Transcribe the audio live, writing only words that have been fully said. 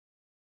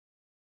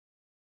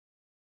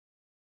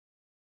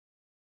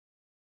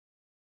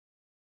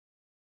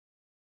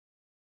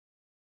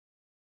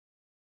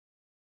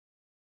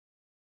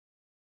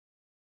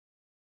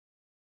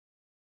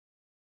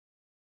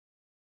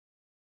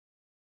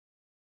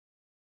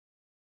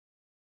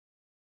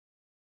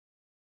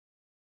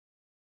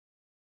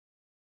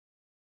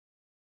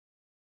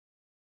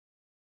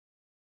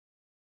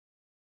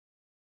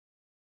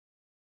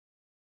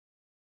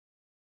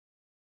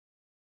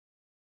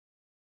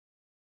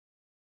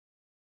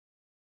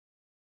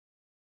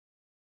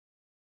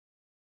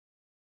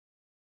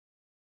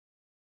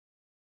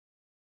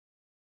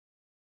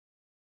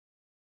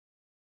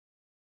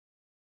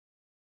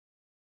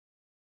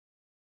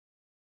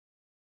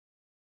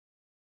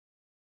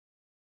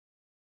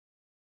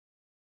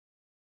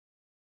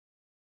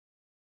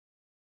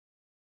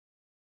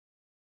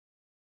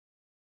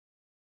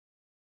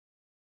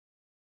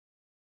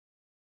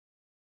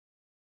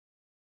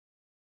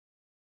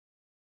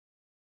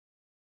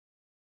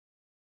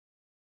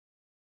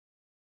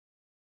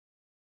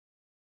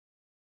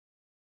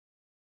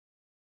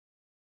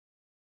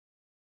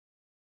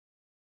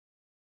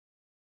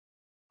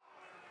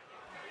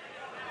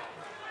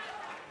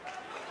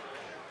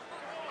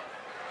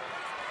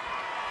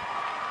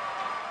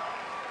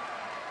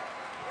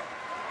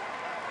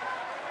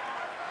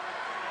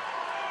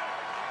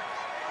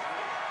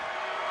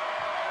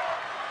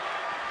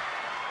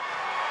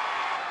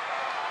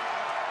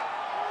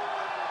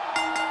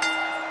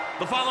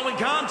The following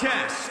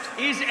contest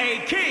is a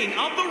King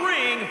of the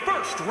Ring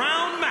first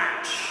round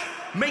match.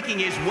 Making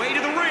his way to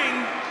the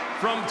ring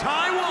from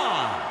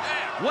Taiwan,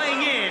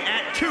 weighing in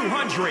at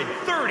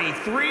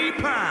 233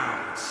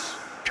 pounds,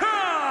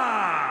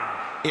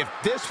 Ka! If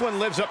this one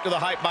lives up to the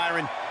hype,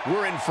 Byron,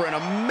 we're in for an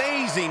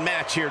amazing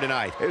match here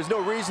tonight. There's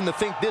no reason to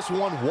think this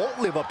one won't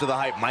live up to the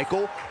hype,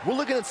 Michael. We're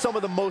looking at some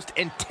of the most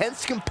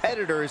intense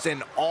competitors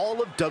in all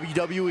of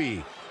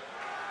WWE.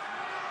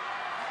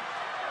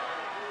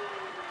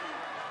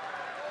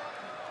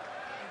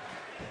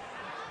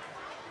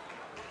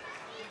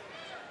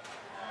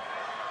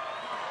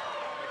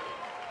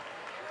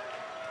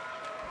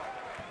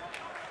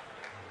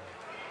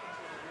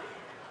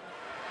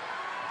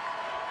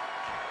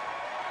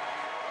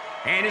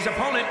 And his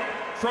opponent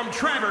from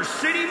Traverse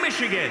City,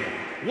 Michigan,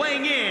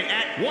 weighing in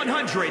at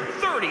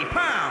 130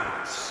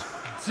 pounds,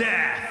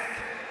 Death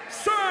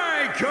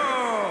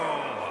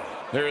Psycho!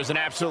 There is an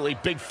absolutely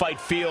big fight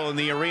feel in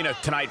the arena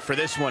tonight for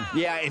this one.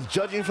 Yeah, and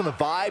judging from the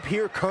vibe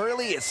here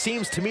currently, it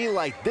seems to me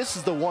like this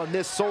is the one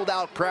this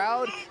sold-out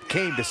crowd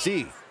came to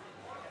see.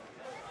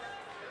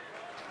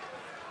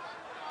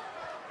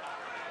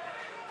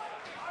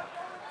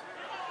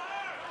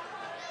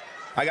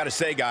 I gotta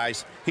say,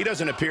 guys, he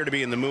doesn't appear to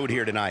be in the mood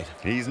here tonight.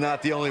 He's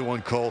not the only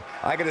one, Cole.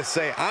 I gotta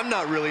say, I'm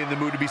not really in the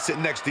mood to be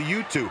sitting next to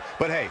you two.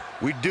 But hey,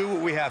 we do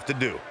what we have to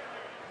do.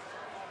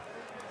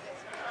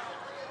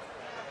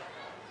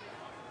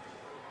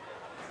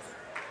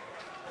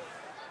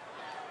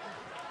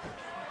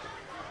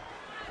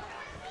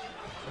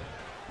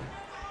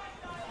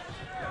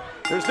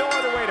 There's no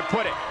other way to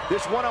put it.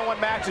 This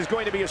one-on-one match is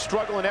going to be a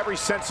struggle in every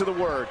sense of the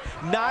word.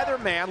 Neither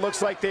man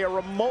looks like they are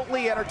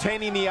remotely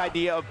entertaining the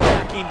idea of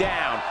backing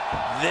down.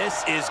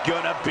 This is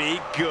gonna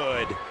be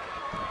good.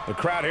 The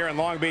crowd here in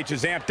Long Beach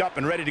is amped up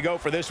and ready to go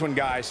for this one,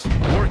 guys.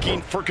 Working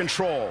for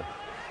control.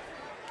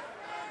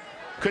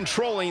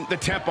 Controlling the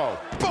tempo.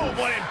 Boom,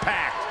 what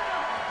impact!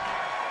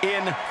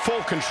 In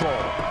full control.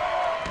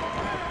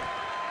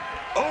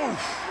 Oh,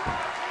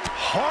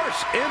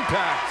 harsh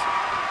impact.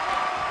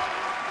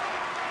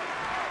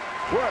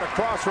 We're at a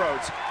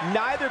crossroads.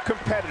 Neither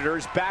competitor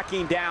is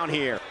backing down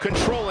here.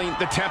 Controlling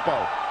the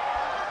tempo.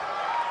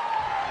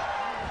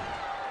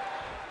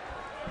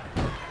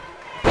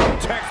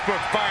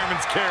 Textbook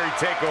fireman's carry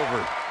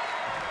takeover.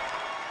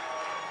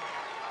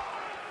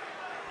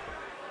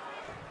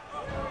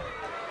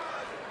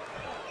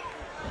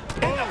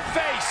 In the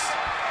face!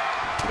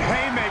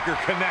 Haymaker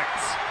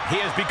connects. He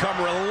has become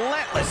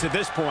relentless at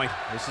this point.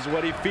 This is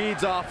what he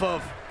feeds off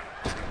of.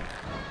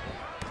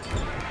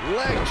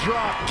 Leg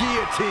drop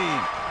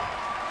guillotine.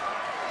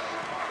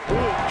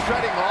 Ooh,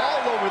 treading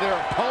all over their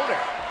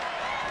opponent.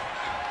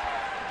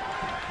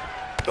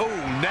 Oh,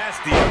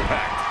 nasty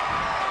impact.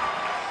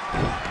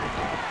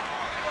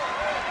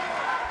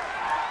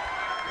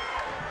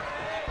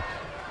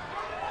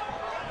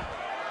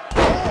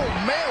 Oh,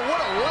 man,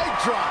 what a leg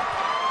drop.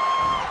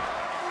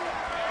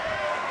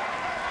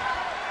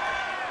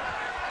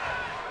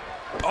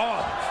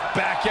 Oh,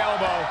 back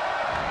elbow.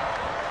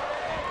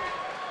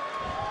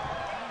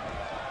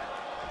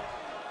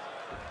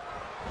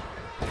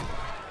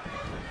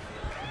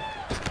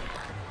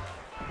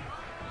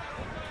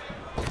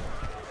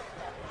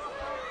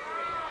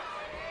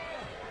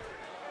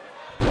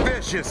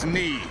 Vicious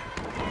knee.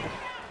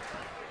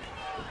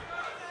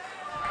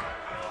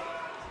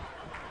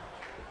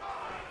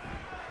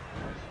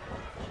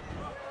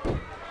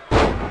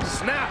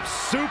 Snap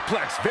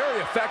suplex, very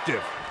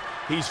effective.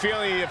 He's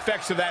feeling the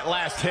effects of that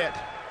last hit.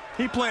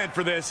 He planned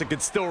for this and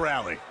could still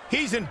rally.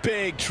 He's in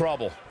big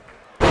trouble.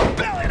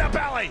 Belly to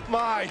belly!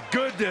 My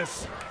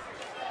goodness.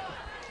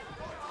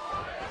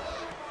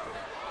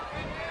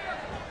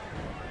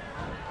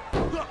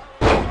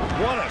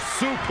 What a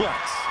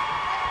suplex.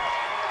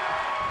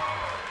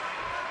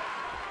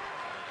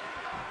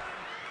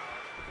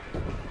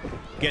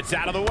 Gets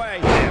out of the way.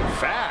 And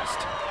fast.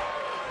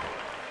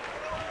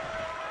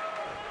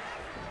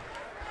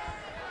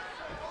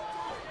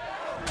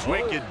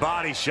 Wicked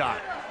body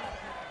shot.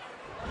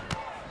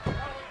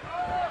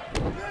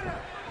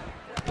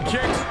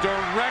 Kicks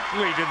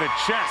directly to the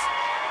chest.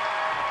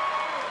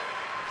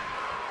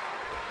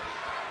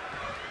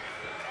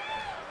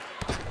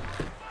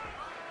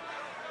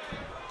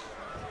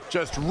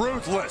 Just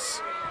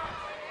ruthless.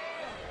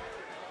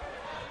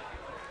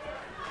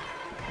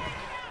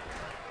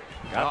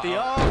 Got the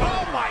arm.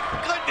 Oh my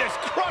goodness,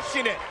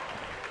 crushing it.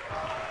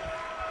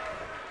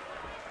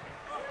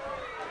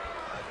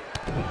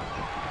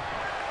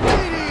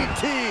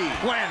 DDT.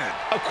 Planted.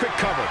 A quick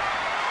cover.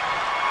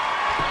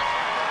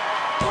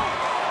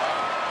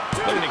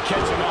 Looking to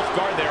catch him off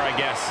guard there, I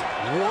guess.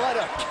 What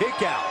a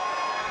kick out.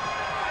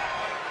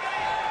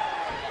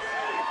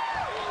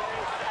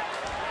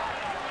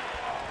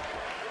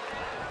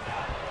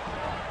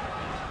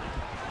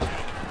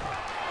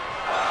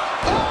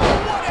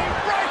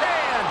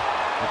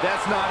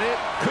 That's not it.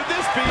 Could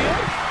this be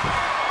it?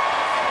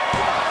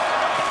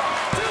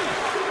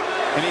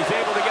 And he's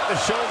able to get the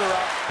shoulder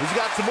up. He's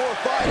got some more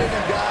fight in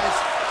him, guys.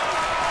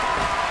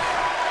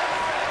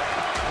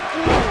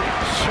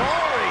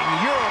 Charring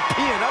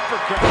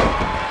uppercut.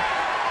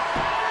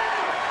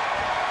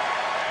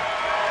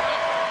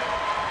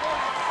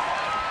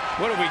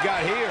 What do we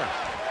got here?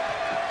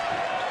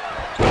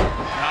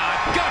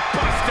 Gut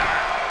buster!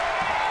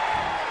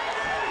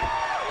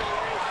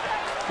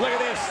 Look at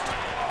this.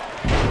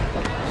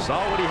 Saw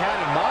what he had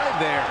in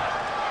mind there.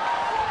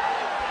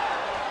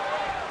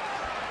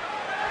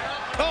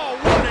 Oh,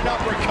 what an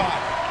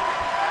uppercut!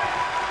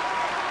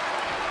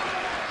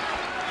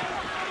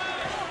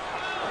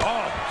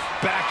 Oh,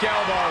 back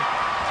elbow.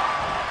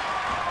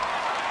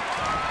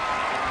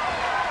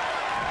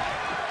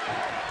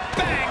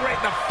 Bang, right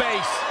in the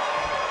face.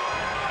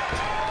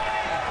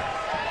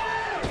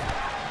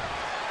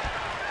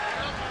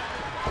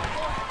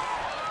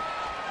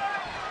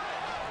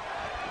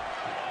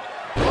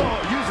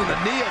 The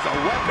knee as a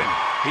weapon.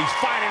 He's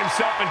finding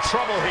himself in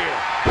trouble here.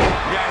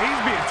 Yeah,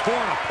 he's being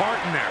torn apart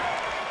in there.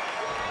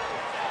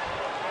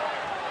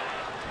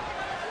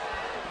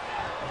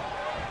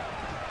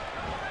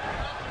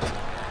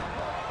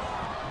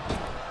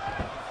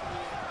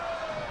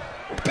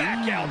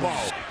 Back elbow.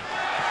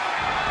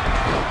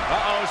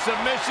 Uh-oh,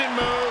 submission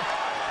move.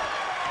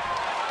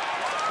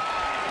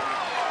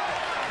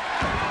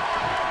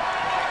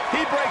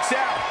 He breaks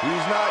out.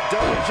 He's not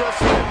done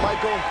just yet,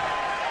 Michael.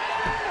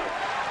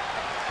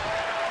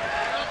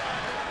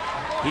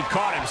 He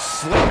caught him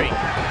slipping.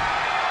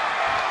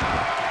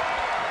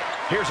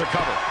 Here's a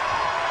cover.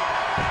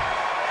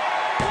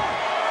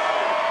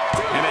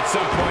 And at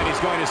some point,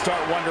 he's going to start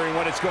wondering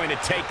what it's going to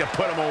take to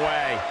put him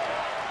away.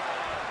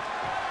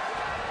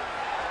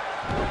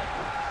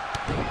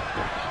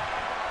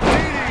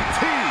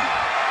 DDT!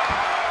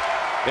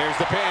 There's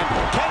the pin.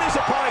 Can his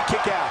opponent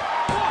kick out?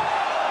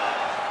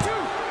 1, 2,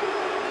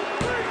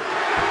 3.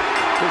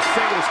 This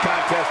singles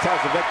contest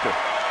has the victor.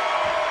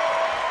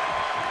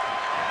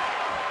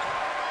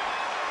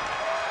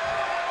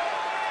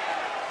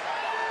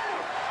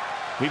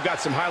 We've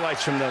got some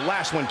highlights from the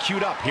last one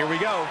queued up. Here we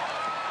go.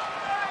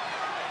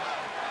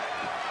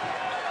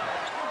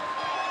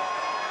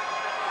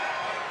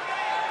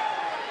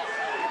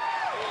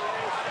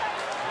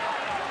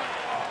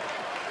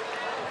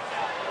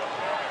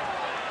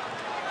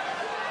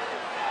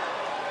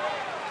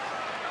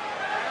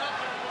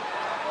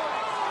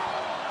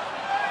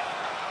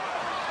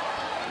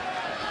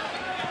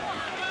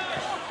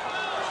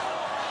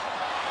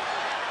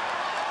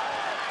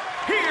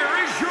 Here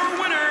is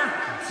your winner,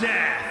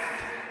 Daft.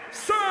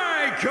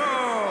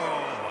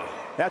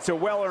 That's a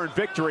well-earned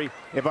victory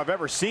if I've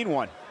ever seen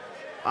one.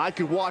 I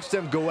could watch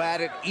them go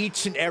at it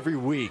each and every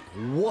week.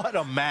 What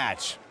a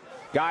match.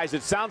 Guys,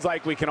 it sounds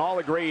like we can all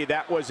agree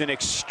that was an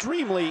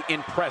extremely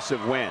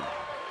impressive win.